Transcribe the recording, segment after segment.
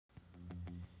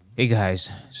Hey guys,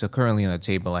 so currently on the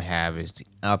table I have is the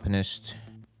Alpinist,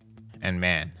 and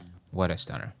man, what a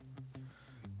stunner.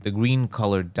 The green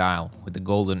colored dial with the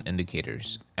golden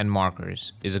indicators and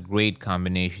markers is a great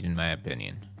combination in my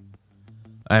opinion.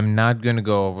 I'm not going to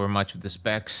go over much of the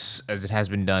specs as it has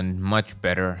been done much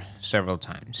better several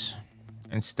times.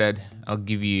 Instead, I'll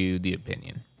give you the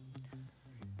opinion.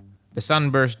 The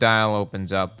sunburst dial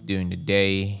opens up during the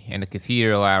day and the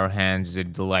cathedral hour hands is a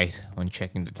delight when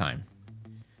checking the time.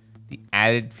 The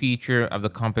added feature of the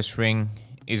compass ring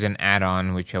is an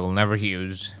add-on which I will never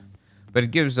use, but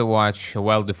it gives the watch a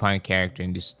well-defined character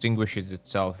and distinguishes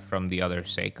itself from the other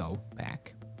Seiko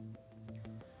pack.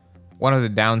 One of the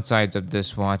downsides of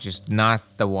this watch is not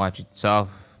the watch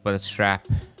itself, but the strap,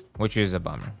 which is a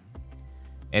bummer.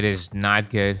 It is not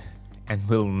good and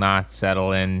will not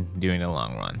settle in during the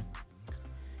long run.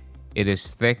 It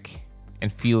is thick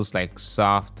and feels like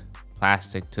soft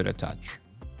plastic to the touch.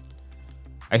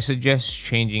 I suggest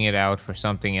changing it out for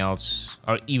something else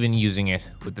or even using it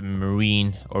with the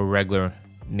marine or regular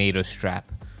NATO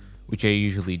strap, which I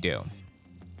usually do.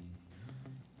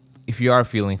 If you are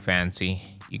feeling fancy,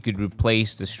 you could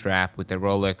replace the strap with a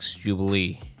Rolex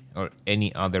Jubilee or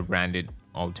any other branded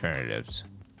alternatives.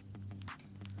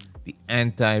 The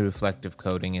anti-reflective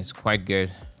coating is quite good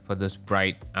for those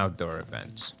bright outdoor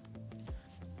events.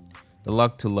 The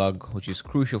lug-to-lug, which is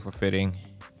crucial for fitting,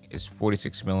 is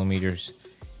 46 millimeters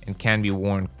and can be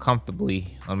worn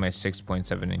comfortably on my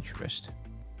 6.7-inch wrist.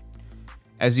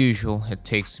 As usual, it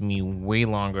takes me way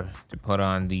longer to put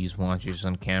on these watches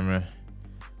on camera,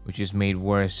 which is made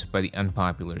worse by the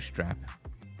unpopular strap.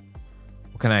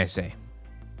 What can I say?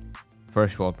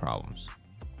 First world problems.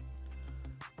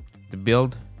 The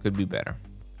build could be better,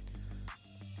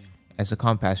 as the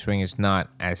compass ring is not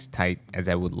as tight as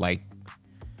I would like,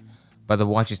 but the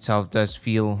watch itself does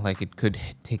feel like it could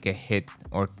take a hit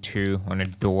or two on a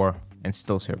door and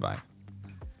still survive.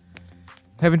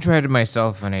 I haven't tried it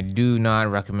myself and I do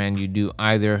not recommend you do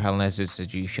either unless it's a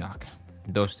G-Shock.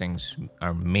 Those things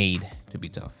are made to be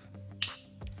tough.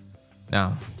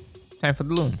 Now, time for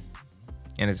the lume.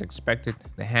 And as expected,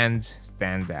 the hands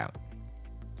stands out.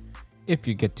 If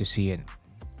you get to see it,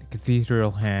 the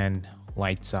cathedral hand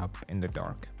lights up in the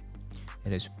dark.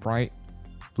 It is bright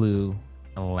blue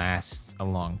and lasts a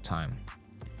long time.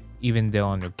 Even though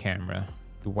under camera,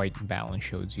 the white balance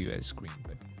shows you as green,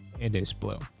 but it is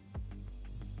blue.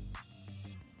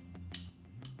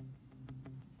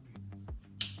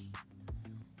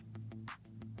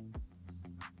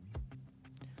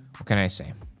 What can I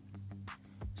say?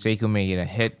 Seiko made it a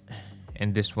hit,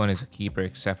 and this one is a keeper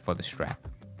except for the strap.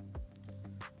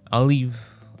 I'll leave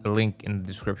a link in the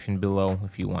description below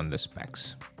if you want the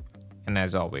specs. And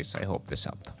as always, I hope this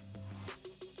helped.